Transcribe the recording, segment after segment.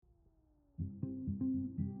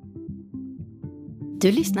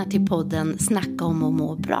Du lyssnar till podden Snacka om att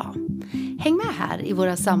må bra. Häng med här i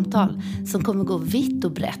våra samtal som kommer gå vitt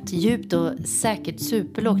och brett, djupt och säkert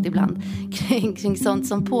superlågt ibland kring sånt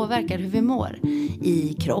som påverkar hur vi mår.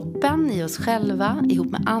 I kroppen, i oss själva,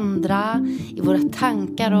 ihop med andra, i våra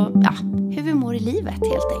tankar och hur vi mår i livet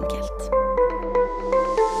helt enkelt.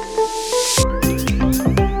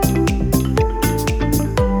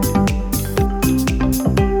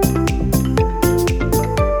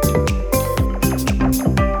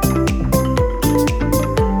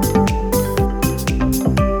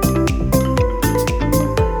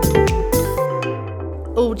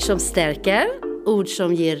 Ord som stärker, ord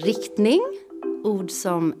som ger riktning, ord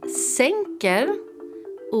som sänker,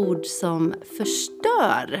 ord som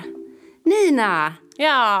förstör. Nina!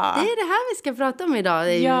 Ja. Det är det här vi ska prata om idag,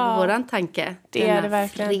 det är ju våran tanke. Det är det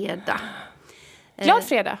verkligen. Fredag. Glad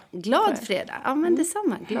fredag. Glad fredag, ja men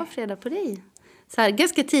detsamma. Glad fredag på dig. Så här,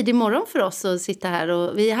 ganska tidig morgon för oss att sitta här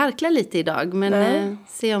och vi harklar lite idag. Men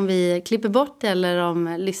se om vi klipper bort det eller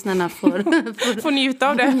om lyssnarna får njuta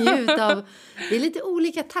av det. Det är lite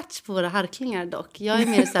olika touch på våra harklingar dock. Jag är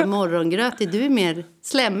mer så här morgongrötig, du är mer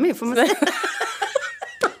slemmig får man säga.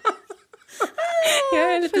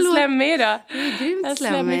 Jag är lite slemmig idag. Du är grymt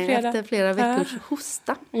slemmig efter flera veckors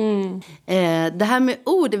hosta. Det här med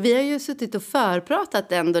ord, vi har ju suttit och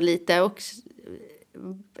förpratat ändå lite och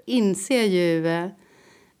inser ju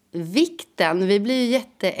vikten. Vi blir ju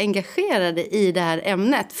jätteengagerade i det här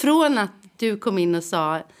ämnet. Från att du kom in och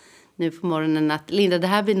sa nu på morgonen att Linda, det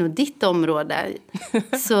här blir nog ditt område.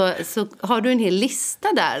 så har du en hel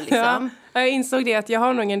lista där liksom. Ja, jag insåg det att jag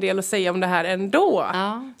har nog en del att säga om det här ändå.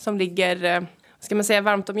 Ja. Som ligger, ska man säga,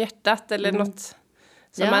 varmt om hjärtat eller något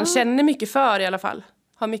som man känner mycket för i alla fall.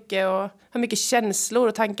 Har mycket känslor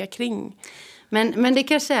och tankar kring. Men det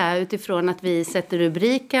kanske är utifrån att vi sätter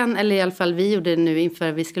rubriken, eller i alla fall vi gjorde det nu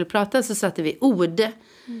inför vi skulle prata, så satte vi ord.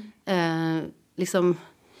 Liksom,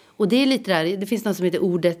 och det är lite där, det finns något som heter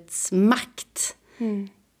ordets makt.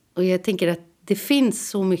 Och jag tänker att det finns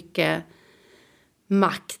så mycket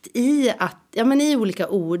makt i att, i olika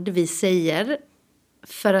ord vi säger,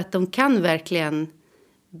 för att de kan verkligen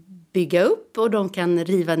bygga upp och de kan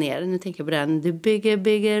riva ner. Nu tänker jag på den. Du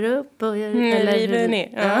bygger upp. Eller river ner.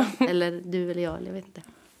 Ja. Eller du eller jag, jag vet inte.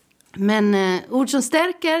 Men ord som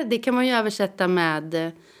stärker, det kan man ju översätta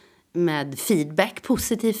med feedback.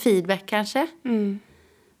 Positiv feedback kanske.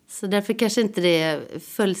 Så därför kanske inte det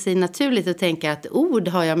föll sig naturligt att tänka att ord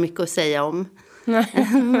har jag mycket att säga om.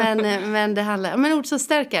 men det handlar... Men ord som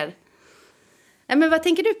stärker. Men vad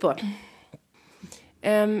tänker du på?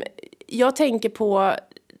 Jag tänker på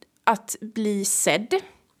att bli sedd.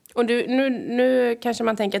 Och nu kanske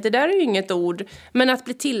man tänker att det där är ju inget ord. Men att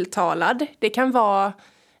bli tilltalad, det kan vara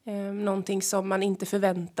någonting som man inte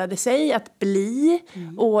förväntade sig att bli.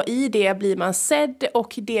 Och i det blir man sedd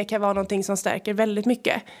och det kan vara någonting som stärker väldigt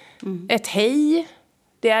mycket. Ett hej,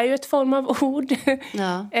 det är ju ett form av ord.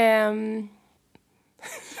 Ja.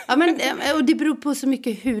 Och det beror på så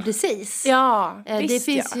mycket hur det sägs. Ja, det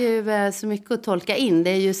finns ju så mycket att tolka in. Det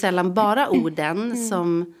är ju sällan bara orden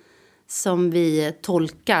som vi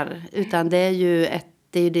tolkar. Utan det är ju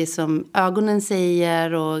det som ögonen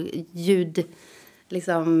säger och ljud,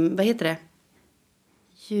 liksom, vad heter det?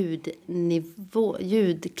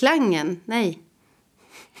 Ljudklangen, nej.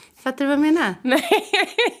 Fattar du vad jag menar? Nej,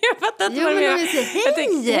 jag fattar inte vad du menar.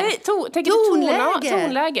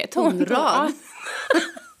 Tonläge. Tonrad.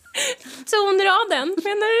 Tonraden,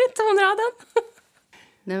 menar du tonraden?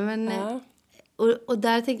 Nej, men... Ja. Och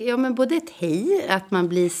där tänker jag, men både ett hej, att man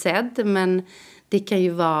blir sedd, men det kan ju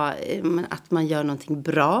vara att man gör någonting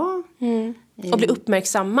bra. Och bli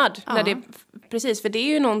uppmärksammad. Ja. Precis, för det är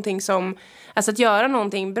ju någonting som, alltså att göra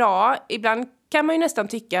någonting bra, ibland kan man ju nästan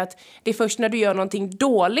tycka att det är först när du gör någonting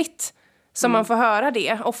dåligt som man får höra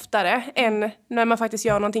det oftare än när man faktiskt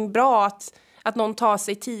gör någonting bra, att någon tar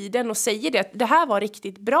sig tiden och säger det, att det här var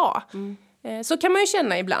riktigt bra. Så kan man ju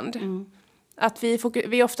känna ibland. Att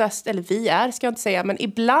vi oftast, eller ska jag inte säga, men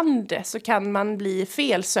ibland så kan man bli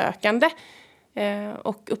felsökande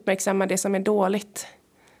och uppmärksamma det som är dåligt.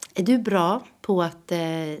 Är du bra på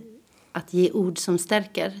att ge ord som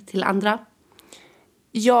stärker till andra?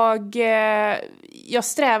 Jag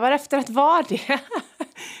strävar efter att vara det.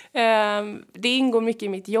 Det ingår mycket i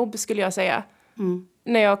mitt jobb, skulle jag säga.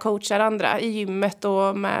 När jag coachar andra i gymmet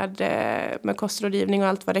och med kostrådgivning och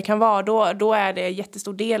allt vad det kan vara, då är det en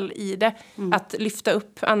jättestor del i det. Att lyfta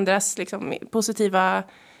upp andras liksom, positiva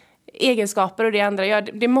egenskaper och det andra gör.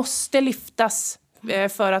 Det måste lyftas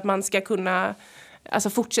för att man ska kunna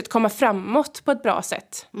fortsätta komma framåt på ett bra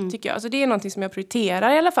sätt, tycker jag. Så det är någonting som jag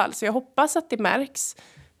prioriterar i alla fall. Så jag hoppas att det märks.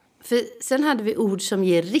 För sen hade vi ord som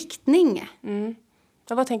ger riktning.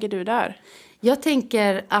 Vad tänker du där? Jag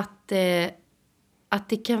tänker att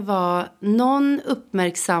det kan vara någon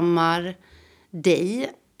uppmärksammar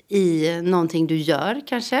dig i någonting du gör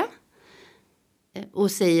kanske.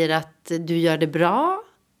 Och säger att du gör det bra.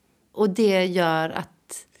 Och det gör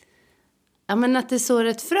att det sår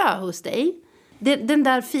ett frö hos dig. Den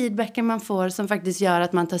där feedbacken man får som faktiskt gör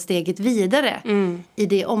att man tar steget vidare i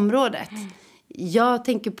det området. Jag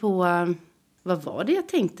tänker på, vad var det jag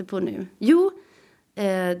tänkte på nu? Jo,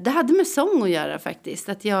 det hade med sång att göra faktiskt.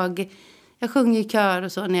 Att jag sjöng i kör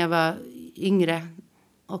och så när jag var yngre.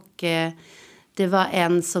 Och det var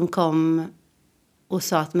en som kom och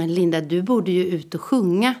sa att men Linda, du borde ju ut och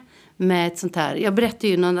sjunga med ett sånt här. Jag berättade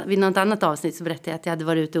ju vid något annat avsnitt så berättade jag att jag hade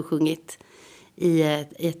varit ute och sjungit i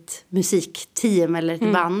ett musikteam eller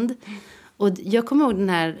ett band. Och jag kommer ihåg den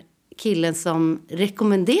här killen som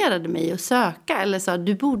rekommenderade mig att söka. Eller sa,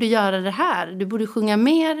 du borde göra det här. Du borde sjunga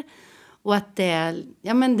mer. Och att det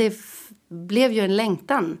blev ju en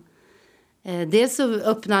längtan. Dels så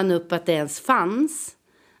öppnade han upp att det ens fanns.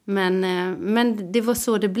 Men det var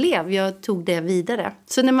så det blev. Jag tog det vidare.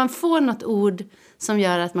 Så när man får något ord som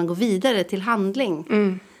gör att man går vidare till handling.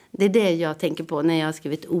 Det är det jag tänker på när jag har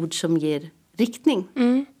skrivit ord som ger riktning.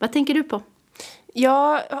 Vad tänker du på?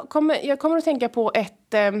 Jag kommer att tänka på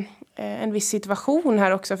en viss situation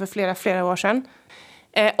här också för flera år sedan.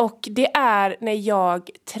 Och det är när jag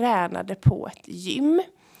tränade på ett gym.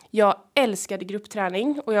 Jag älskade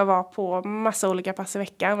gruppträning och jag var på massa olika pass i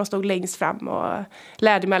veckan och stod längst fram och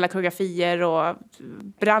lärde mig alla koreografier och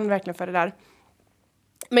brann verkligen för det där.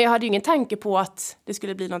 Men jag hade ju ingen tanke på att det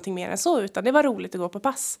skulle bli någonting mer än så, utan det var roligt att gå på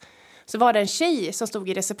pass. Så var det en tjej som stod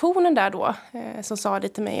i receptionen där då som sa det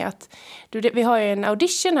till mig att vi har ju en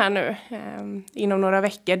audition här nu inom några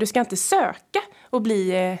veckor. Du ska inte söka och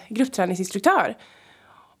bli gruppträningsinstruktör.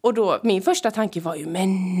 Och då, min första tanke var ju,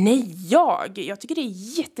 men nej, jag tycker det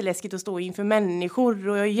är jätteläskigt att stå inför människor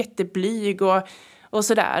och jag är jätteblyg och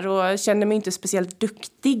sådär. Och känner mig inte speciellt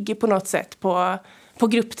duktig på något sätt på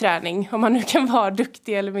gruppträning. Om man nu kan vara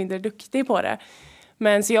duktig eller mindre duktig på det.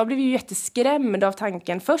 Men så jag blev ju jätteskrämd av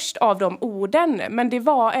tanken först av de orden. Men det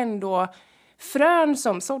var ändå frön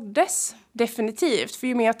som såddes, definitivt. För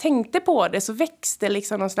ju mer jag tänkte på det så växte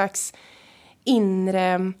liksom någon slags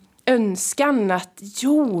inre önskan att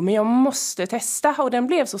men jag måste testa. Och den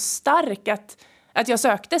blev så stark att jag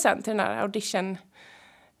sökte sen till den här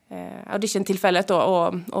audition-tillfället då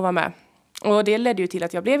och var med. Och det ledde ju till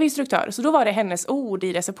att jag blev instruktör. Så då var det hennes ord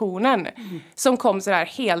i receptionen som kom så där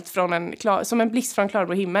helt från som en blixt från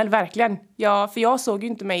klarblå himmel, verkligen. För jag såg ju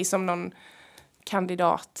inte mig som någon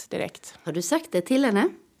kandidat direkt. Har du sagt det till henne?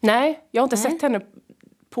 Nej, jag har inte sett henne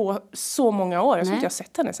på så många år. Jag tror inte jag har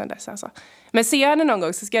sett henne sedan dess. Alltså. Men ser jag henne någon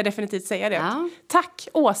gång så ska jag definitivt säga det. Ja. Tack,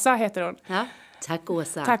 Åsa heter hon. Ja, tack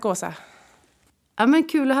Åsa. Tack Åsa. Ja, men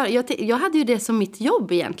kul att höra. Jag hade ju det som mitt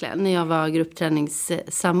jobb egentligen när jag var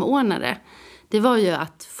gruppträningssamordnare. Det var ju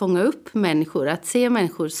att fånga upp människor, att se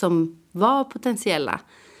människor som var potentiella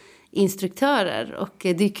instruktörer. Och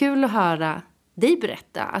det är kul att höra dig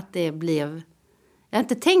berätta att det blev... Jag har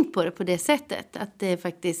inte tänkt på det på det sättet. Att det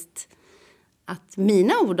faktiskt... Att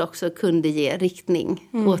mina ord också kunde ge riktning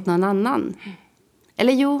åt någon annan.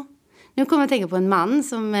 Eller nu kommer jag att tänka på en man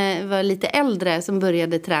som var lite äldre som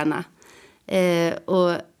började träna.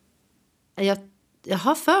 Och jag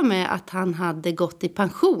har för mig att han hade gått i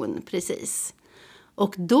pension precis.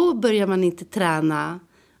 Och då börjar man inte träna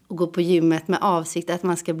och gå på gymmet med avsikt att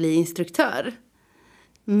man ska bli instruktör.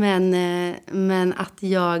 Men att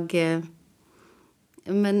jag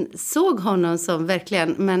såg honom som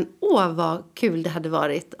verkligen, vad kul det hade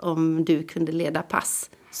varit om du kunde leda pass.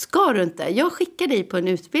 Ska du inte? Jag skickar dig på en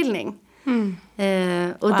utbildning.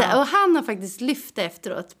 Och han har faktiskt lyft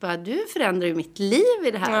efteråt. Bara, du förändrar ju mitt liv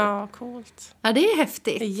i det här. Ja, coolt. Ja, det är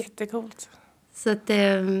häftigt. Det är jättecoolt. Så att,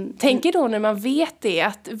 tänker då när man vet det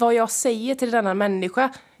att vad jag säger till denna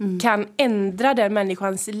människa kan ändra den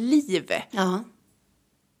människans liv. Ja.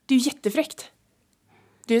 Det är ju jättefräckt.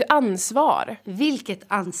 Det är ett ansvar. Vilket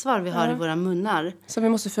ansvar vi har i våra munnar. Som vi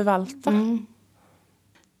måste förvalta.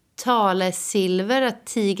 Tala silver, att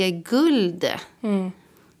tiga guld.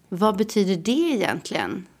 Vad betyder det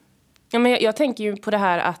egentligen? Ja, men jag tänker ju på det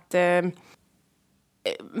här att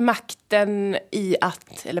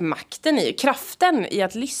kraften i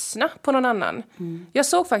att lyssna på någon annan. Jag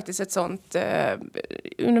såg faktiskt ett sånt,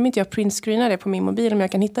 undrar om inte jag printscreenar det på min mobil, om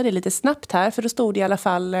jag kan hitta det lite snabbt här. För då stod det i alla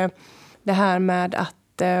fall det här med att,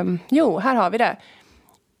 här har vi det.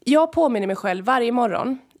 Jag påminner mig själv varje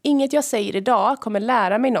morgon. Inget jag säger idag kommer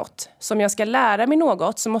lära mig något. Som jag ska lära mig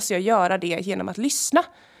något så måste jag göra det genom att lyssna.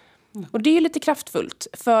 Och det är ju lite kraftfullt.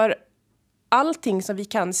 För allting som vi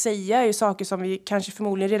kan säga är ju saker som vi kanske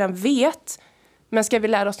förmodligen redan vet. Men ska vi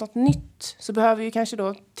lära oss något nytt så behöver vi kanske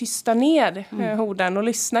då tysta ner orden och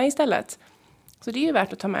lyssna istället. Så det är ju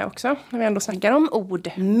värt att ta med också när vi ändå snackar om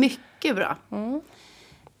ord. Mycket bra.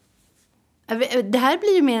 Det här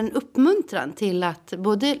blir ju mer en uppmuntran till att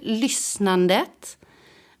både lyssnandet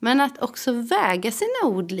men att också väga sina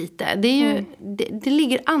ord lite. Det, är ju, det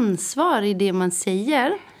ligger ansvar i det man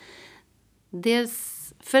säger.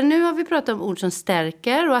 För nu har vi pratat om ord som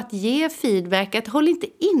stärker och att ge feedback. Att hålla inte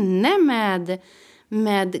inne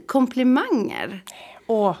med komplimanger.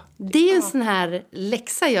 Det är ju en sån här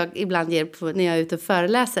läxa jag ibland ger när jag är ute och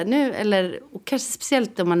föreläser. Och kanske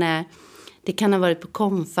speciellt om det kan ha varit på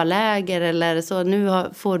konfaläger eller så. Nu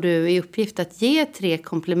får du i uppgift att ge 3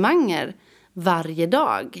 komplimanger varje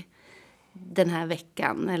dag den här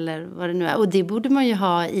veckan eller vad det nu är. Och det borde man ju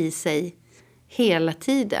ha i sig hela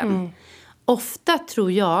tiden. Ofta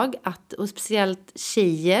tror jag att, och speciellt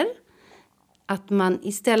tjejer, att man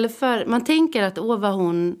istället för, man tänker att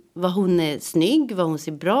vad hon är snygg, vad hon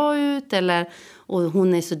ser bra ut och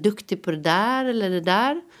hon är så duktig på det där eller det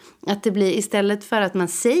där. Att det blir, istället för att man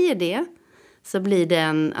säger det så blir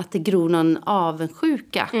det att det gror någon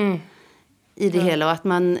avundsjuka i det hela. Och att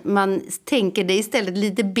man tänker det istället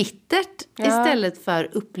lite bittert istället för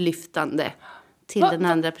upplyftande till den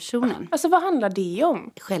andra personen. Alltså vad handlar det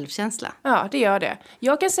om? Självkänsla. Ja, det gör det.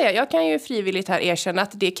 Jag kan ju frivilligt här erkänna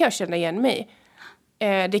att det kan jag känna igen mig.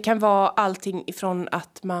 Det kan vara allting ifrån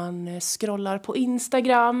att man scrollar på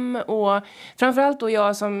Instagram och framförallt då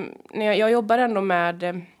när jag jobbar ändå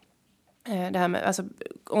med det här med alltså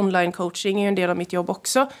online coaching är ju en del av mitt jobb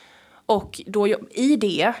också. Och då i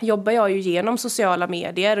det jobbar jag ju genom sociala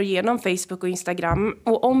medier och genom Facebook och Instagram.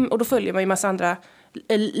 Och då följer man ju massa andra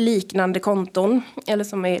liknande konton. Eller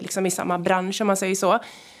som är liksom i samma bransch om man säger så.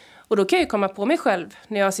 Och då kan jag ju komma på mig själv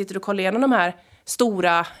när jag sitter och kollar igenom de här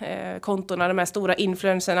stora kontona. De här stora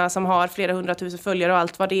influencerna som har flera 100 000 följare och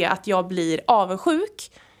allt vad det är. Att jag blir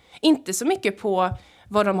avundsjuk. Inte så mycket på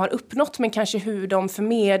vad de har uppnått men kanske hur de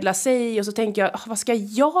förmedlar sig. Och så tänker jag, vad ska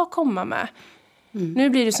jag komma med? Nu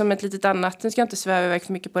blir det som ett litet annat. Nu ska jag inte sväva iväg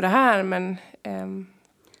för mycket på det här. Men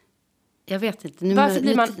jag vet inte. Varför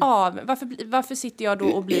blir man varför sitter jag då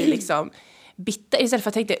och blir liksom bitter? Istället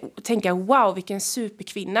för att tänka wow vilken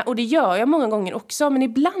superkvinna. Och det gör jag många gånger också. Men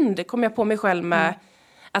ibland kommer jag på mig själv med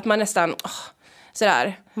att man nästan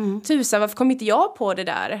sådär. Tusan varför kom inte jag på det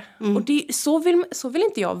där? Och så vill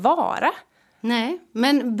inte jag vara. Nej,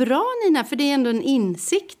 men bra Nina, för det är ändå en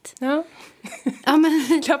insikt. Ja,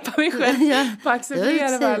 men klappa mig själv på axeln i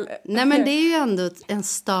alla fall. Nej, men det är ju ändå en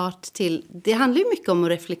start till, det handlar ju mycket om att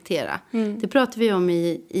reflektera. Det pratar vi om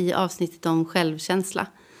i avsnittet om självkänsla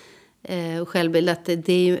och självbild. Att det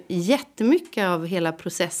är ju jättemycket av hela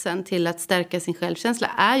processen till att stärka sin självkänsla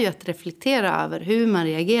är ju att reflektera över hur man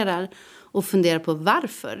reagerar och fundera på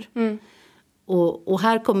varför. Och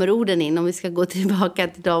här kommer orden in om vi ska gå tillbaka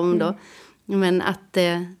till dem då. Men att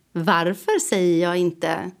varför säger jag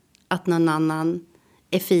inte att någon annan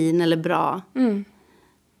är fin eller bra?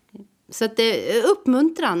 Så att det är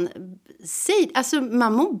uppmuntran. Alltså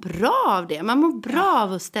man mår bra av det. Man mår bra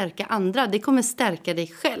av att stärka andra. Det kommer stärka dig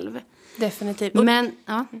själv. Definitivt. Men,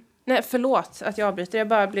 ja. Nej, förlåt att jag avbryter. Jag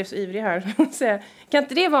bara blev så ivrig här. Kan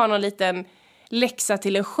inte det vara någon liten läxa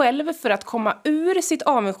till en själv för att komma ur sitt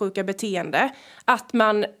avundsjuka beteende? Att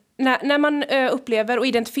man, när man upplever och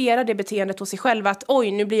identifierar det beteendet hos sig själv, att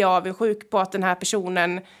oj, nu blir jag avundsjuk på att den här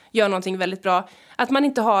personen gör någonting väldigt bra. Att man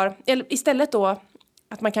inte har, eller istället då,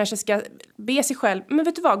 att man kanske ska be sig själv, men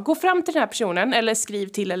vet du vad, gå fram till den här personen eller skriv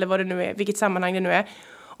till eller vad det nu är, vilket sammanhang det nu är,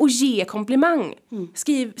 och ge komplimang.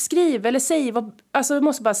 Skriv eller säg, alltså jag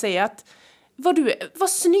måste bara säga att vad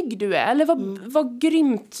snygg du är, eller vad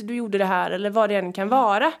grymt du gjorde det här, eller vad det än kan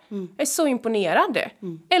vara. Jag är så imponerad.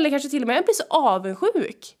 Eller kanske till och med jag blir så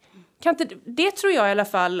avundsjuk. Det tror jag i alla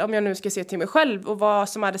fall, om jag nu ska se till mig själv och vad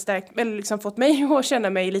som hade stärkt eller liksom fått mig att känna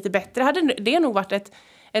mig lite bättre, hade det nog varit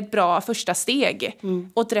ett bra första steg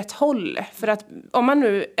åt rätt håll. För att om man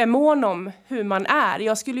nu är mån om hur man är,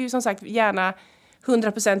 jag skulle ju som sagt gärna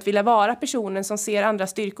 100% vilja vara personen som ser andra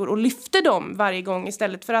styrkor och lyfter dem varje gång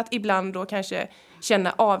istället för att ibland då kanske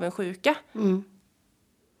känna avundsjuka.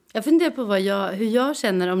 Jag funderar på hur jag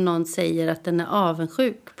känner om någon säger att den är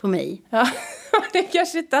avundsjuk på mig. Ja, det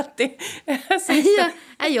kanske inte alltid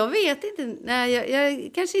jag vet inte. Nej,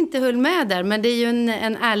 jag kanske inte höll med där, men det är ju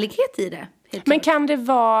en ärlighet i det. Men kan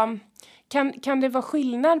det vara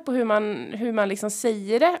skillnad på hur man liksom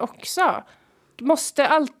säger det också? Måste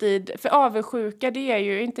alltid, för avundsjuka det är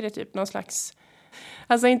ju inte det typ någon slags,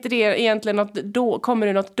 alltså inte det egentligen kommer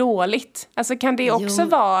det något dåligt, alltså kan det också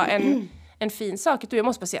vara en fin sak att jag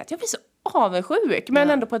måste bara säga att jag blir så avundsjuk. Men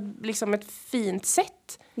ändå på ett fint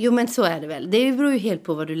sätt. Jo, men så är det väl. Det beror ju helt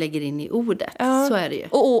på vad du lägger in i ordet. Ja. Så är det ju.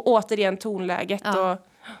 Och återigen tonläget. Ja. Och...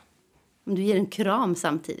 Om du ger en kram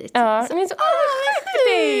samtidigt. Ja, men så,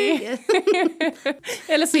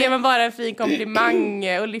 eller så ger man bara en fin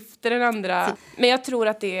komplimang och lyfter den andra. Men jag tror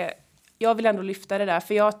att jag vill ändå lyfta det där.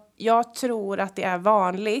 För jag tror att det är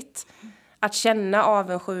vanligt att känna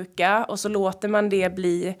avundsjuka. Och så låter man det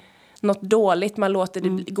bli något dåligt. Man låter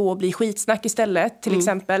det gå och bli skitsnack istället. Till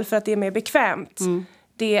exempel för att det är mer bekvämt.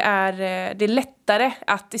 Det är lättare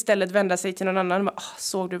att istället vända sig till någon annan.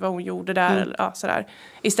 Såg du vad hon gjorde där? Eller, sådär.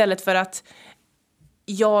 Istället för att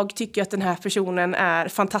jag tycker att den här personen är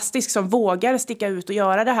fantastisk som vågar sticka ut och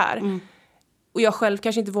göra det här. Och jag själv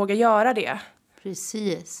kanske inte vågar göra det.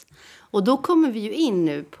 Precis. Och då kommer vi ju in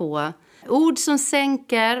nu på ord som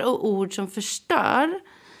sänker och ord som förstör.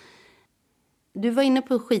 Du var inne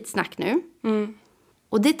på skitsnack nu.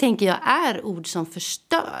 Och det tänker jag är ord som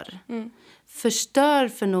förstör. Förstör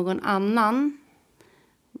för någon annan.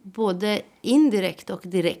 Både indirekt och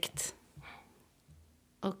direkt.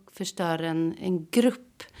 Och förstör en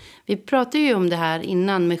grupp. Vi pratade ju om det här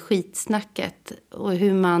innan med skitsnacket. Och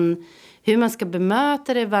hur man ska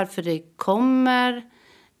bemöta det. Varför det kommer.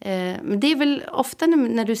 Men det är väl ofta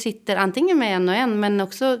när du sitter antingen med en och en. Men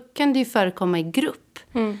också kan det ju förekomma i grupp.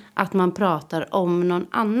 Att man pratar om någon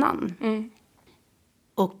annan.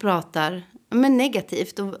 Och pratar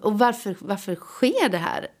negativt. Och varför sker det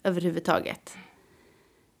här överhuvudtaget?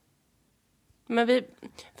 Men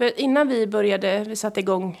för innan vi satte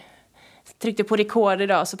igång, tryckte på rekord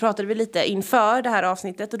idag, så pratade vi lite inför det här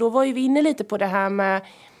avsnittet. Och då var ju vi inne lite på det här med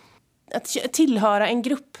att tillhöra en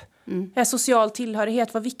grupp. Social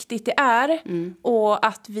tillhörighet, vad viktigt det är. Och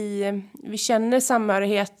att vi känner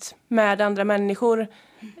samhörighet med andra människor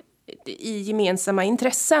i gemensamma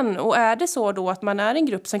intressen. Och är det så då att man är en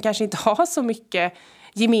grupp som kanske inte har så mycket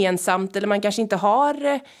gemensamt, eller man kanske inte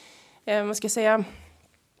har, vad ska jag säga...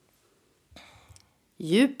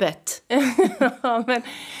 Djupet. Ja, men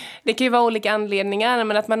det kan ju vara olika anledningar,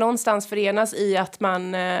 men att man någonstans förenas i att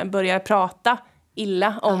man börjar prata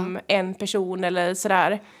illa om en person eller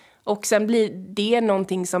sådär. Och sen blir det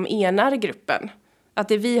någonting som enar gruppen. Att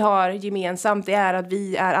det vi har gemensamt, det är att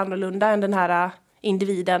vi är annorlunda än den här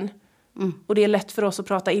individen. Och det är lätt för oss att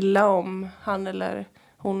prata illa om han eller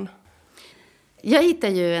hon. Jag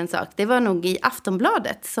hittade ju en sak. Det var nog i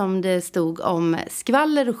Aftonbladet som det stod om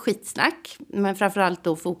skvaller och skitsnack. Men framförallt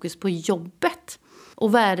då fokus på jobbet.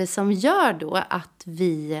 Och vad är det som gör då att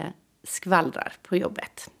vi skvallrar på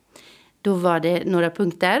jobbet? Då var det några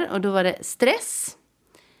punkter. Och då var det stress,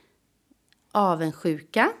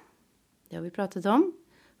 avundsjuka, det har vi pratat om.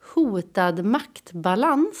 Hotad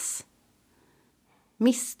maktbalans,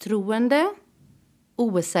 misstroende,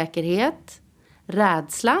 osäkerhet,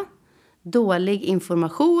 rädsla, dålig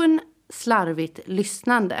information, slarvigt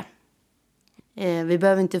lyssnande. Vi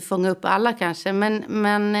behöver inte fånga upp alla kanske,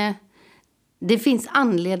 men det finns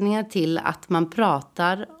anledningar till att man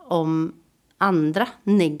pratar om andra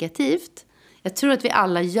negativt. Jag tror att vi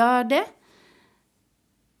alla gör det,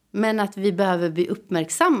 men att vi behöver bli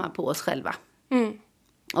uppmärksamma på oss själva.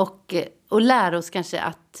 Och lära oss kanske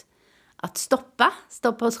att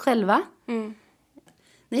stoppa oss själva.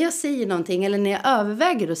 När jag säger någonting eller när jag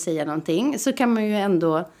överväger att säga någonting, så kan man ju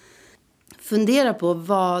ändå fundera på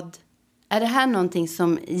är det här någonting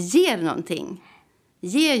som ger någonting?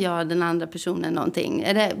 Ger jag den andra personen någonting?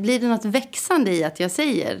 Blir det något växande i att jag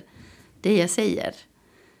säger det jag säger?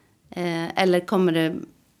 Eller kommer det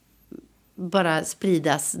bara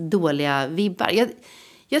spridas dåliga vibbar?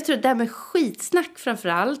 Jag tror att det här med skitsnack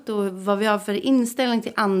framförallt och vad vi har för inställning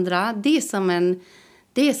till andra, det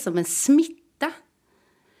är som en smitta.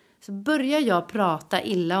 Så börjar jag prata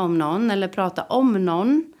illa om någon eller prata om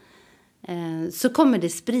någon, så kommer det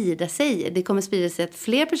sprida sig. Det kommer sprida sig att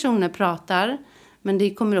fler personer pratar, men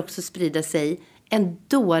det kommer också sprida sig en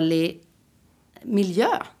dålig miljö.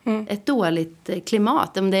 Ett dåligt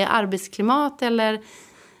klimat, om det är arbetsklimat eller...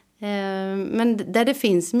 Men där det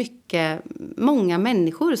finns många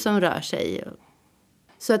människor som rör sig.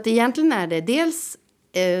 Så att egentligen är det dels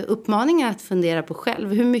uppmaningen att fundera på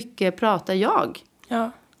själv. Hur mycket pratar jag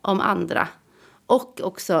om andra? Och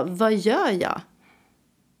också, vad gör jag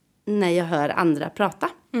när jag hör andra prata?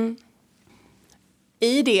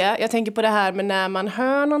 I det, jag tänker på det här med när man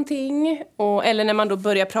hör någonting eller när man då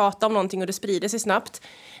börjar prata om någonting och det sprider sig snabbt.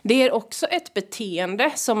 Det är också ett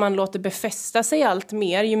beteende som man låter befästa sig allt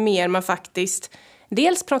mer ju mer man faktiskt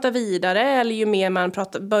dels prata vidare, eller ju mer man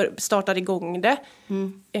startar igång det.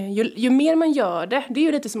 Ju mer man gör det, det är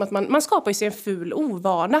ju lite som att man skapar sig en ful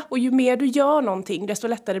ovana. Och ju mer du gör någonting, desto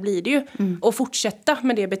lättare blir det ju att fortsätta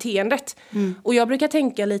med det beteendet. Och jag brukar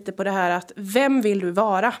tänka lite på det här att, vem vill du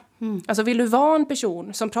vara? Alltså vill du vara en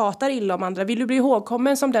person som pratar illa om andra? Vill du bli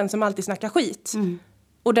ihågkommen som den som alltid snackar skit?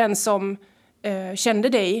 Och den som kände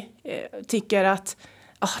dig tycker att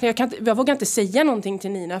jag vågar inte säga någonting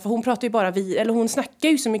till Nina, för hon pratar ju bara eller hon snackar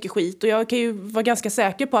ju så mycket skit, och jag kan ju vara ganska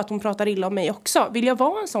säker på att hon pratar illa om mig också. Vill jag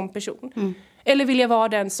vara en sån person? Eller vill jag vara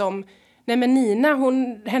den som, nej men Nina,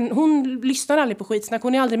 hon lyssnar aldrig på skitsnack,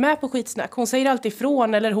 hon är aldrig med på skitsnack, hon säger alltid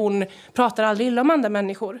ifrån, eller hon pratar aldrig illa om andra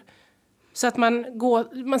människor. Så att man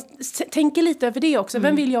tänker lite över det också.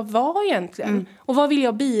 Vem vill jag vara egentligen? Och vad vill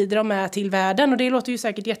jag bidra med till världen? Och det låter ju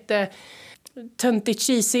säkert töntigt,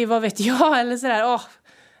 cheesy, vad vet jag, eller sådär.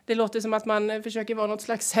 Det låter som att man försöker vara något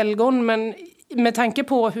slags helgon, men med tanke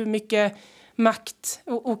på hur mycket makt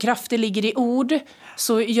och kraft det ligger i ord,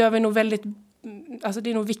 så gör vi nog alltså det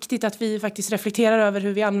är nog viktigt att vi faktiskt reflekterar över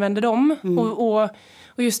hur vi använder dem.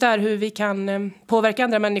 Och just där hur vi kan påverka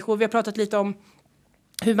andra människor. Vi har pratat lite om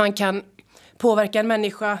hur man kan påverka en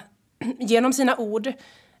människa genom sina ord,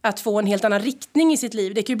 att få en helt annan riktning i sitt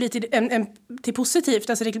liv. Det kan ju bli till positivt.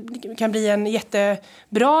 Alltså det kan bli en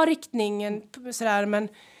jättebra riktning.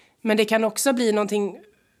 Men det kan också bli någonting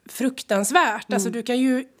fruktansvärt. Alltså du kan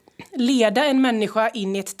ju leda en människa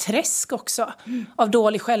in i ett träsk också. Av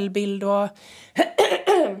dålig självbild och...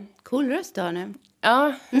 Cool röst då nu.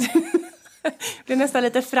 Ja. Det är nästan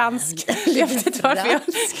lite fransk. Jag vet inte varför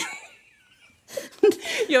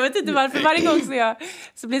jag vet inte varför. Varje gång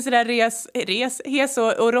så blir sådär hes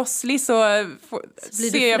och rosslig, så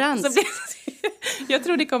blir det fransk. Jag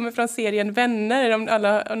tror det kommer från serien Vänner. Om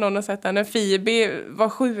någon har sett den. När Phoebe var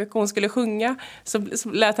sjuk och hon skulle sjunga, så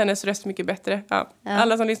lät hennes röst mycket bättre. Ja.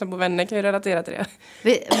 Alla som lyssnar på Vänner kan ju relatera till det.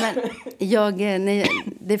 Men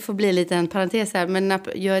det får bli lite en parentes här. Men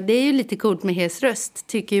det är ju lite coolt med hes röst,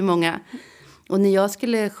 tycker ju många. Och när jag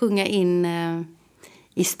skulle sjunga in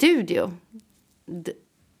i studio,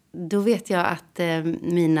 då vet jag att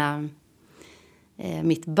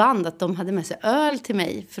mitt band, att de hade med sig öl till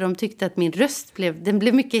mig, för de tyckte att min röst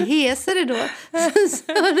blev mycket hesare då.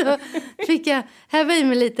 Så då fick jag häva i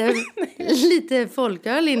mig lite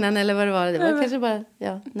folköl innan, eller vad det var. Det var kanske bara,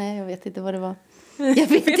 jag vet inte vad det var. Jag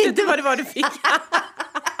vet inte vad det var du fick.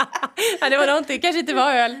 Ja, det var någonting, kanske inte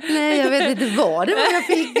var öl. Nej, jag vet inte vad det var jag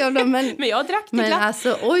fick av dem. Men jag drack det. Men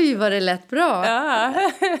alltså, oj vad det lät bra. Ja.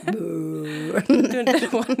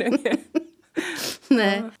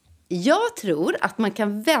 Nej. Jag tror att man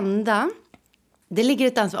kan vända. Det ligger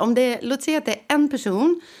ett ansvar. Låt säga att det är en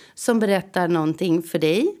person som berättar någonting för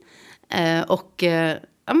dig. Och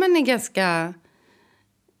men är ganska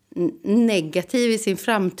negativ i sin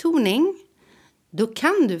framtoning. Då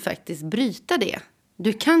kan du faktiskt bryta det.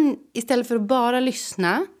 Du kan, istället för att bara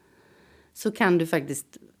lyssna, så kan du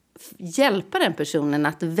faktiskt hjälpa den personen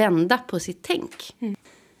att vända på sitt tänk.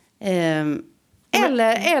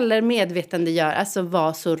 Eller medvetandegöra, alltså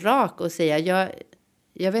vara så rak och säga,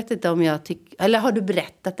 jag vet inte om jag tycker, eller har du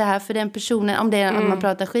berättat det här för den personen, om det är om man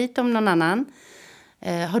pratar skit om någon annan.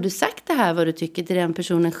 Har du sagt det här vad du tycker till den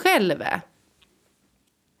personen själv?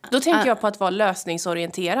 Då tänker jag på att vara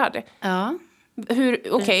lösningsorienterad. Ja.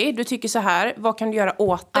 Okej, du tycker så här. Vad kan du göra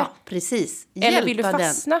åt det? Ja, precis. Eller vill du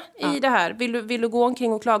fastna i det här? Vill du gå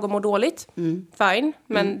omkring och klaga och må dåligt? Fine,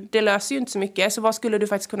 men det löser ju inte så mycket. Så vad skulle du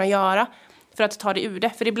faktiskt kunna göra för att ta dig ur det?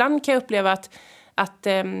 För ibland kan jag uppleva att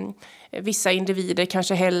vissa individer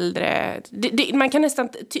kanske hellre... man kan nästan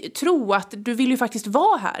tro att du vill ju faktiskt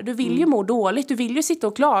vara här. Du vill ju må dåligt. Du vill ju sitta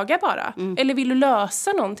och klaga bara. Eller vill du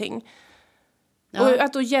lösa någonting? Ja. Och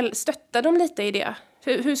att då stötta dem lite i det.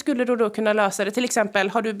 Hur skulle du då kunna lösa det? Till exempel,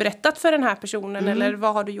 har du berättat för den här personen? Eller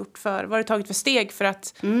vad har du gjort vad har du tagit för steg för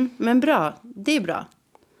att... Men bra, det är bra.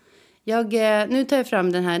 Nu tar jag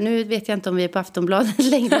fram den här. Nu vet jag inte om vi är på Aftonbladet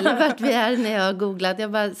längre eller vart vi är när jag har googlat. Jag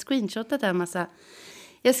har bara screenshotat en massa.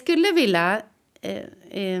 Jag skulle vilja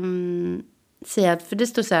säga, för det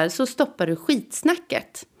står så här, så stoppar du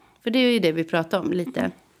skitsnacket. För det är ju det vi pratar om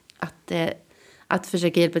lite. Att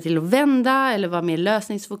försöka hjälpa till att vända eller vara mer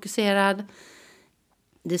lösningsfokuserad.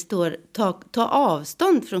 Det står, ta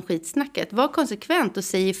avstånd från skitsnacket. Var konsekvent och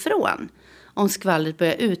säg ifrån om skvallret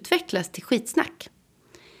börjar utvecklas till skitsnack.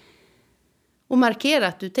 Och markera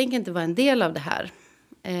att du tänker inte vara en del av det här.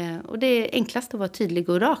 Och det är enklast att vara tydlig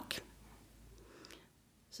och rak.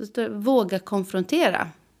 Så står det, våga konfrontera.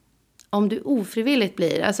 Om du ofrivilligt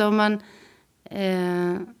blir, alltså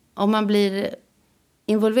om man blir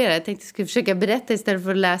involverad. Jag tänkte att jag skulle försöka berätta istället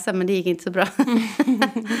för att läsa, men det gick inte så bra.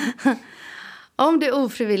 Om du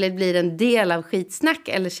ofrivilligt blir en del av skitsnack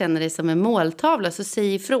eller känner dig som en måltavla, så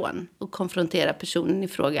säg ifrån och konfrontera personen i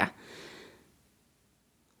fråga.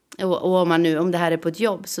 Och om det här är på ett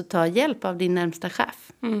jobb, så ta hjälp av din närmsta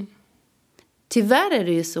chef. Tyvärr är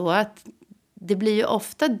det ju så att det blir ju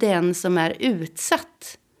ofta den som är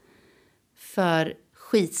utsatt för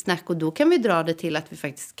skitsnack, och då kan vi dra det till att vi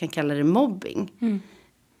faktiskt kan kalla det mobbing.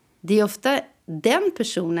 Det är ofta den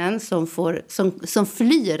personen som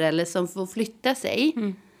flyr eller som får flytta sig.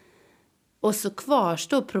 Och så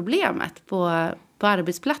kvarstår problemet på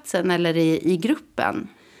arbetsplatsen eller i gruppen.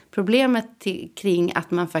 Problemet kring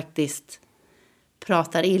att man faktiskt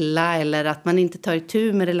pratar illa eller att man inte tar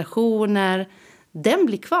itu med relationer, den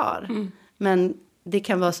blir kvar. Men det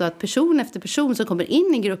kan vara så att person efter person som kommer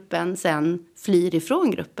in i gruppen sen flyr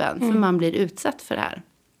ifrån gruppen för man blir utsatt för det här.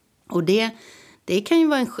 Och det kan ju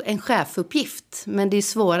vara en chefuppgift, men det är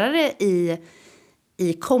svårare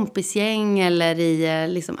i kompisgäng eller i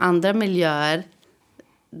liksom andra miljöer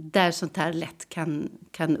där sånt här lätt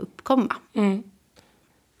kan uppkomma.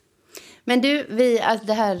 Men du,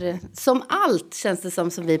 det här, som allt känns det som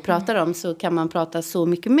vi pratar om, så kan man prata så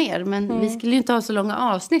mycket mer. Men vi skulle ju inte ha så långa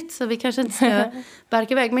avsnitt, så vi kanske inte ska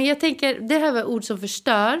barka iväg. Men jag tänker, det här var ord som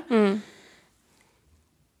förstör.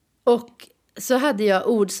 Och så hade jag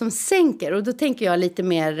ord som sänker. Och då tänker jag lite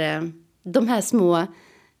mer, de här små,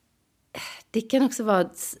 det kan också vara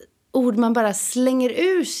ord man bara slänger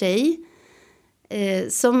ur sig.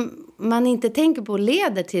 Som man inte tänker på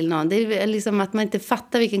leder till någon. Det är liksom att man inte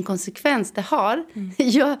fattar vilken konsekvens det har.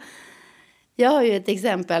 Jag har ju ett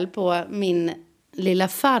exempel på min lilla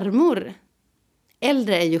farmor.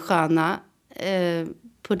 Äldre är ju sköna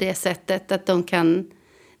på det sättet att de kan...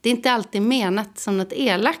 Det är inte alltid menat som något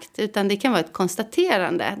elakt, utan det kan vara ett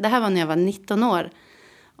konstaterande. Det här var när jag var 19 år.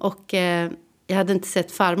 Och jag hade inte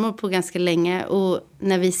sett farmor på ganska länge. Och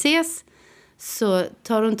när vi ses så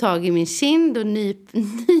tar hon tag i min kind och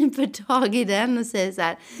nyper tag i den och säger så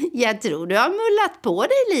här: jag tror du har mullat på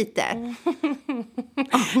dig lite.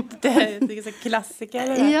 Det är så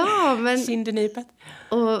klassiker. Ja, men... Kindenypet.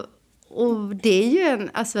 Och det är ju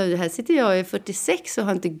alltså här sitter jag i 46 och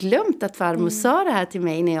har inte glömt att farmor sa det här till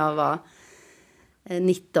mig när jag var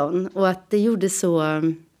 19. Och att det gjorde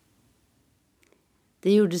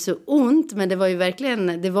så ont, men det var ju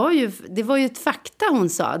verkligen, det var ju ett fakta hon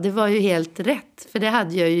sa. Det var ju helt rätt, för det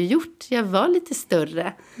hade jag ju gjort. Jag var lite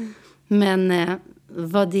större. Men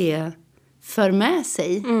vad det för med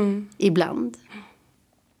sig ibland.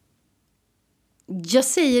 Jag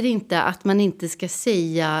säger inte att man inte ska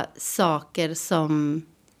säga saker som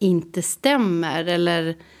inte stämmer.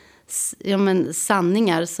 Eller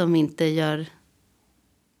sanningar som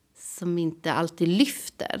inte alltid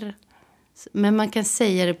lyfter. Men man kan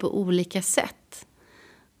säga det på olika sätt.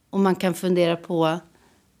 Och man kan fundera på,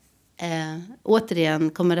 återigen,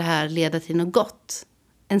 kommer det här leda till något gott?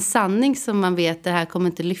 En sanning som man vet det här kommer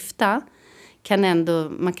inte lyfta,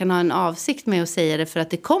 man kan ha en avsikt med att säga det för att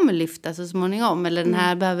det kommer lyfta så småningom. Eller den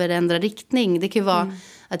här behöver ändra riktning. Det kan ju vara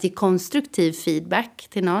att ge konstruktiv feedback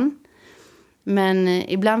till någon. Men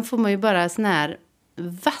ibland får man ju bara såna här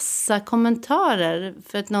vassa kommentarer.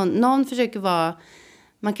 För att någon försöker vara...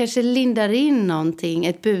 Man kanske lindar in någonting,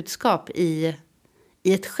 ett budskap i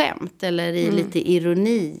ett skämt eller i lite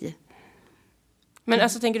ironi. Men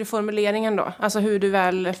alltså tänker du formuleringen då? Alltså hur du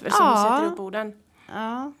väl sätter upp orden?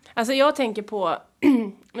 Ja. Alltså jag tänker på,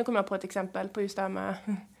 nu kommer jag på ett exempel på just det här med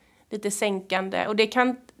lite sänkande. Och det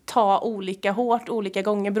kan ta olika hårt olika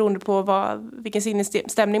gånger beroende på vilken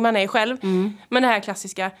sinnesstämning man är i själv. Men det här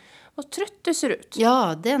klassiska, vad trött du ser ut.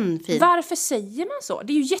 Ja, den fin. Varför säger man så?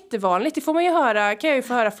 Det är ju jättevanligt. Det får man ju höra, kan jag ju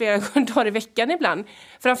få höra flera dagar i veckan ibland.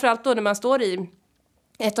 Framförallt då när man står i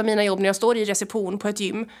ett av mina jobb, när jag står i reception på ett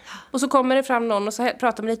gym. Och så kommer det fram någon och så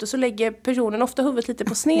pratar man lite och så lägger personen ofta huvudet lite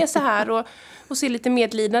på sned så här och ser lite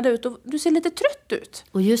medlidande ut och du ser lite trött ut.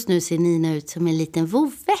 Och just nu ser Nina ut som en liten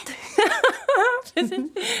vovve.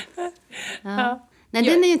 Ja. Nej,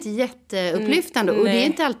 den är ju inte jätteupplyftande och det är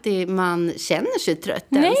inte alltid man känner sig trött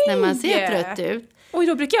ens när man ser trött ut. Och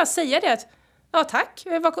då brukar jag säga det att, ja tack,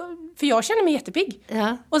 för jag känner mig jättepigg.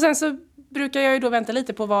 Ja. Och sen så brukar jag ju då vänta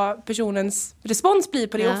lite på vad personens respons blir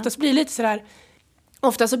på det. Ja. Ofta så blir det lite sådär,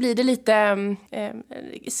 ofta så blir det lite,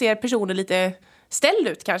 ser personen lite ställd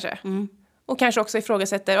ut kanske. Och kanske också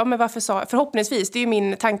ifrågasätter, ja men varför förhoppningsvis, det är ju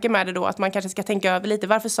min tanke med det då, att man kanske ska tänka över lite,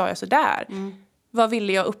 varför sa jag så där? Vad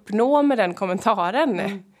ville jag uppnå med den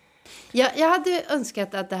kommentaren? Jag hade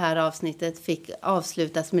önskat att det här avsnittet fick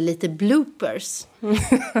avslutas med lite bloopers.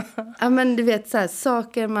 Ja, men du vet så här,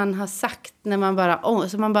 saker man har sagt när man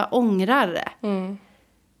bara ångrar det.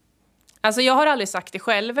 Alltså jag har aldrig sagt det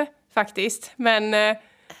själv faktiskt, men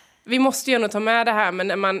vi måste ju nog ta med det här, men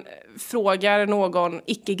när man frågar någon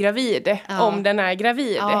icke-gravid om den är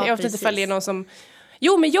gravid. Ja, jag vet inte ifall det är någon som...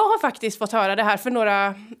 Jo, men jag har faktiskt fått höra det här för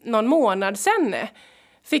någon månad sedan.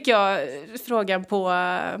 Fick jag frågan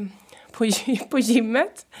på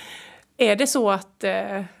gymmet. Är det så att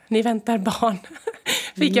ni väntar barn?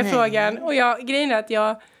 Fick jag frågan. Och grejen är att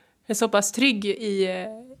jag är så pass trygg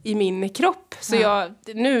i min kropp. Så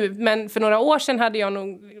men för några år sedan hade jag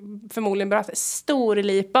nog förmodligen börjat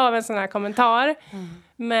storlipa av en sån här kommentar.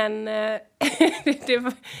 Men det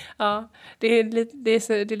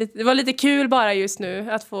var lite kul bara just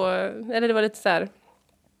nu att få, eller det var lite så här,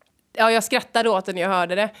 jag skrattade åt det när jag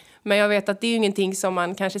hörde det. Men jag vet att det är ju ingenting som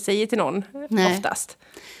man kanske säger till någon oftast.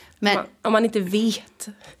 Men, om man inte vet.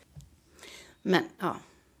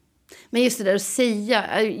 Men just det där att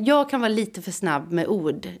säga, jag kan vara lite för snabb med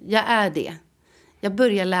ord. Jag är det. Jag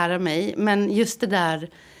börjar lära mig, men just det där,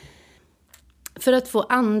 för att få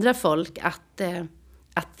andra folk att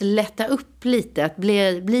lätta upp lite, att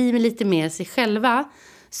bli lite mer sig själva,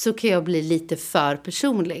 så kan jag bli lite för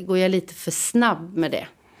personlig och jag är lite för snabb med det.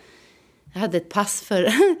 Jag hade ett pass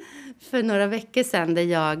för några veckor sedan där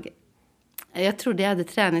jag trodde jag hade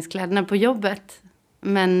träningskläderna på jobbet.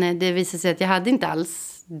 Men det visade sig att jag hade inte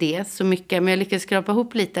alls det så mycket. Men jag lyckades skrapa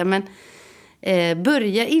ihop lite. Men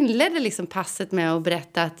inledde liksom passet med att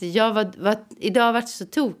berätta att idag har varit så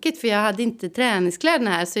tokigt. För jag hade inte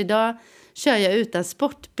träningskläderna här. Så idag kör jag utan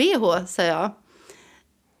sport-BH, sa jag.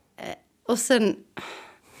 Och sen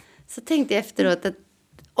så tänkte jag efteråt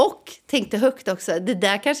och tänkte högt också. Det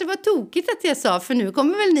där kanske var tokigt att jag sa. För nu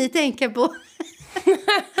kommer väl ni tänka på...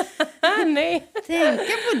 Nej. Tänka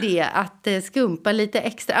på det, att skumpa lite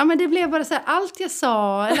extra. Ja, men det blev bara så här, allt jag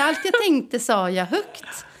sa, eller allt jag tänkte sa jag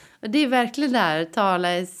högt. Och det är verkligen där,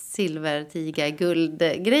 tala silver, tiga, guld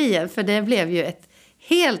grejen. För det blev ju ett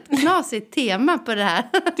helt knasigt tema på det här.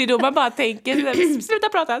 Det är då man bara tänker, sluta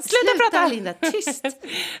prata, Linda, tyst.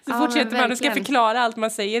 Så fortsätter man och ska förklara allt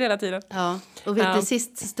man säger hela tiden. Ja, och vet du,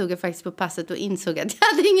 sist stod jag faktiskt på passet och insåg att jag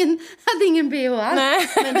hade ingen BH alls. Nej.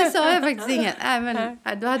 Men det sa jag faktiskt ingen.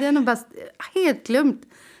 Då hade jag nog bara helt glömt.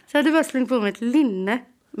 Så hade jag bara slängt på mig ett linne.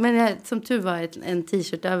 Men som tur var en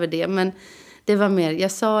t-shirt över det. Men det var mer,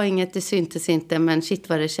 jag sa inget, det syntes inte, men shit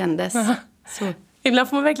vad det kändes. Så. Ibland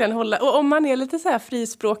får man verkligen hålla, och om man är lite så här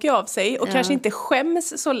frispråkig av sig och kanske inte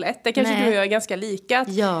skäms så lätt, det kanske du och jag är ganska lika.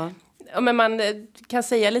 Men man kan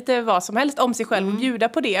säga lite vad som helst om sig själv och bjuda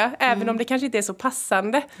på det, även om det kanske inte är så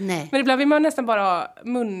passande. Nej. Men ibland vill man nästan bara ha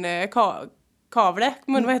munkavel.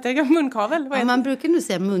 Man brukar nu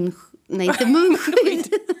säga inte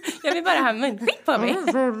munskydd. Jag vill bara ha munskydd på mig.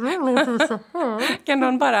 Kan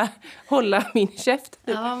någon bara hålla min käft?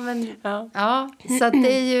 Ja, så att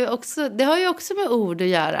det är ju också, det har ju också med ord att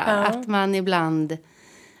göra. Att man ibland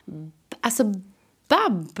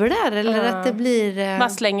babblar eller att det blir...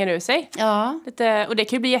 Man slänger ur sig. Ja. Lite, och det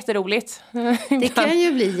kan ju bli jätteroligt. Det kan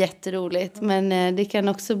ju bli jätteroligt, men det kan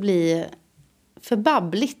också bli för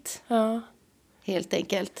babbligt. Ja. Helt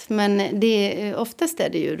enkelt. Men oftast är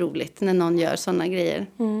det ju roligt när någon gör sådana grejer.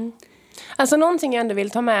 Mm. Alltså någonting jag ändå vill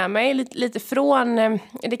ta med mig lite från...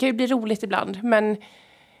 Det kan ju bli roligt ibland, men...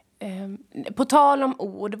 på tal om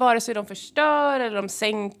ord, vare sig de förstör eller de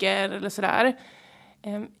sänker eller sådär.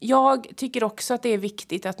 Jag tycker också att det är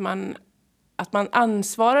viktigt att man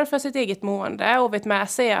ansvarar för sitt eget mående och vet med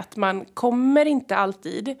sig att man kommer inte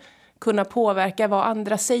alltid kunna påverka vad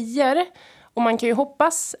andra säger. Och man kan ju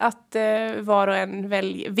hoppas att var och en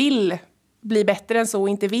vill bli bättre än så och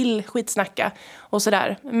inte vill skitsnacka och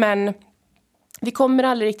sådär. Men vi kommer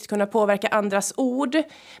aldrig riktigt kunna påverka andras ord.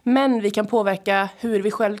 Men vi kan påverka hur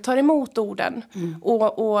vi själv tar emot orden.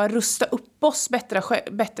 Och rusta upp oss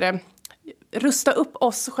bättre. Rusta upp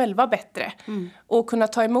oss själva bättre. Och kunna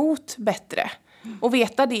ta emot bättre. Och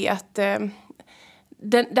veta det att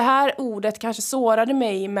det här ordet kanske sårade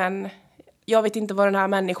mig, men jag vet inte vad den här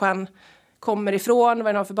människan kommer ifrån, vad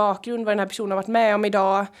den har för bakgrund, vad den här personen har varit med om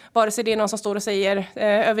idag. Vare sig det är någon som står och säger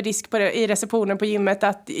över disk i receptionen på gymmet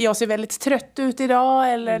att jag ser väldigt trött ut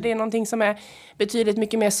idag, eller det är någonting som är betydligt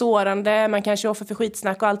mycket mer sårande. Man kanske är offer för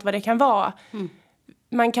skitsnack och allt vad det kan vara.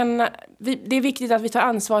 Det är viktigt att vi tar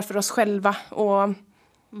ansvar för oss själva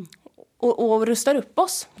och rustar upp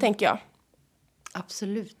oss, tänker jag.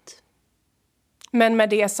 Absolut. Men med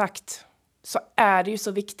det sagt så är det ju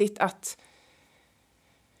så viktigt att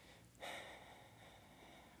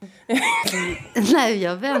Nej,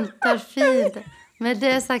 jag väntar fint. Med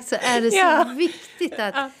det sagt så är det så viktigt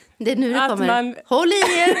att det är nu det kommer. Håll i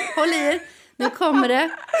er. Nu kommer det.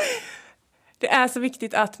 Det är så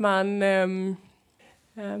viktigt att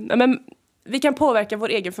vi kan påverka vår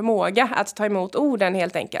egen förmåga att ta emot orden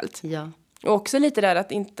helt enkelt. Ja. Och också lite där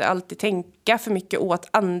att inte alltid tänka för mycket åt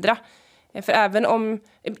andra. För även om,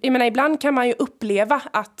 jag menar, ibland kan man ju uppleva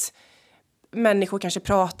att människor kanske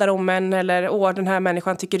pratar om en eller den här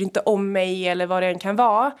människan tycker inte om mig eller vad det än kan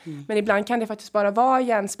vara. Men ibland kan det faktiskt bara vara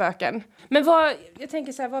hjärnspöken. Men jag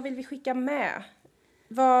tänker så här, vad vill vi skicka med?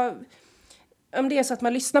 Om det är så att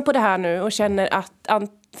man lyssnar på det här nu och känner att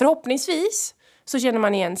förhoppningsvis så känner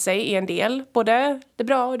man igen sig i en del, både det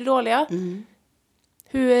bra och det dåliga.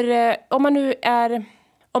 Om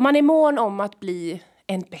man är mån om att bli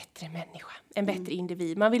en bättre människa, en bättre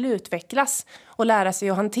individ. Man vill utvecklas och lära sig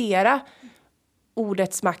att hantera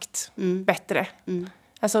ordets makt bättre.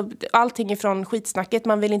 Alltså allting ifrån skitsnacket,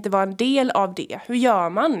 man vill inte vara en del av det. Hur gör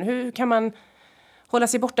man? Hur kan man hålla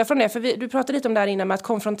sig borta från det? För du pratade lite om det här innan med att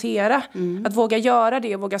konfrontera. Att våga göra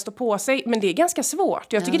det och våga stå på sig. Men det är ganska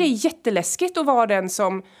svårt. Jag tycker det är jätteläskigt att vara den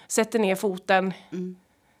som sätter ner foten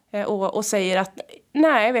och säger att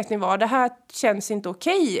nej, vet ni vad, det här känns inte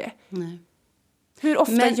okej. Nej. Hur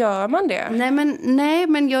ofta gör man det? Nej,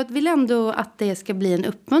 men jag vill ändå att det ska bli en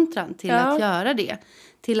uppmuntran till att göra det.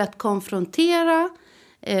 Till att konfrontera.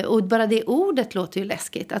 Och bara det ordet låter ju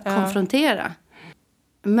läskigt, att konfrontera.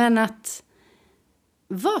 Men att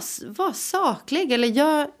vara saklig.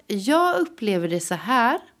 Eller jag upplever det så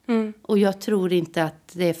här. Och jag tror inte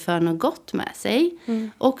att det för något gott med sig.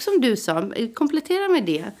 Och som du sa, komplettera med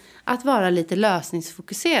det. Att vara lite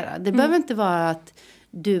lösningsfokuserad. Det behöver inte vara att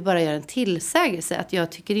du bara gör en tillsägelse. Att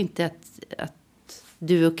jag tycker inte att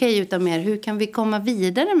du är okej. Utan mer, hur kan vi komma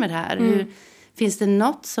vidare med det här? Finns det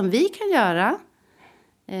något som vi kan göra?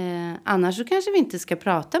 Annars så kanske vi inte ska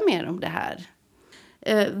prata mer om det här.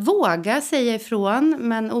 Våga säga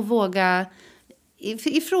ifrån. Och våga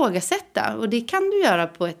ifrågasätta. Och det kan du göra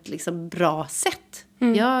på ett liksom bra sätt.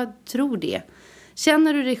 Jag tror det.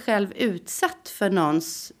 Känner du dig själv utsatt för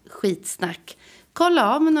någons skitsnack?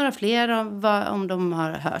 Kolla av med några fler om de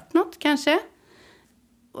har hört något kanske.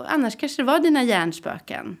 Och annars kanske det var dina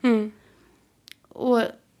hjärnspöken.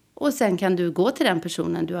 Och sen kan du gå till den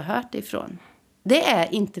personen du har hört ifrån. Det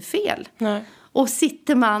är inte fel. Nej. Och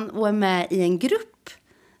sitter man och är med i en grupp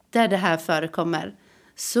där det här förekommer,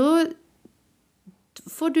 så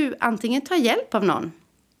får du antingen ta hjälp av någon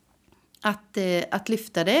att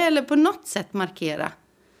lyfta det eller på något sätt markera.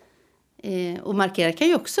 Och markera kan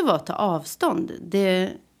ju också vara att ta avstånd.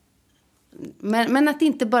 Men att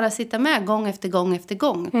inte bara sitta med gång efter gång efter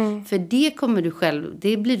gång. För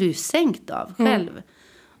det blir du sänkt av själv.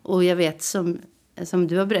 Och jag vet som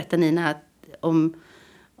du har berättat, Nina, att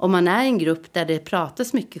om man är i en grupp där det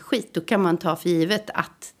pratas mycket skit, då kan man ta för givet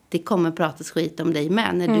att det kommer pratas skit om dig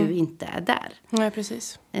med när du inte är där. Nej,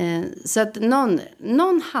 precis. Så att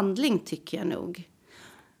någon handling tycker jag nog.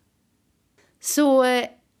 Så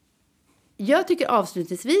jag tycker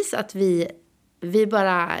avslutningsvis att vi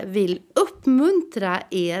bara vill uppmuntra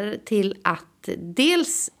er till att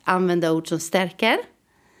dels använda ord som stärker.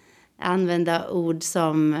 Använda ord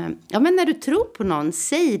som, men när du tror på någon,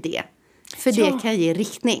 säg det. För det kan ge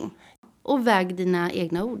riktning. Och väg dina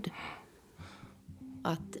egna ord.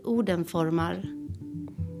 Att orden formar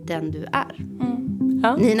den du är.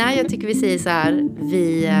 Ja. Nina, jag tycker vi säger så här,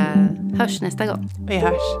 vi hörs nästa gång. Vi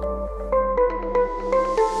hörs.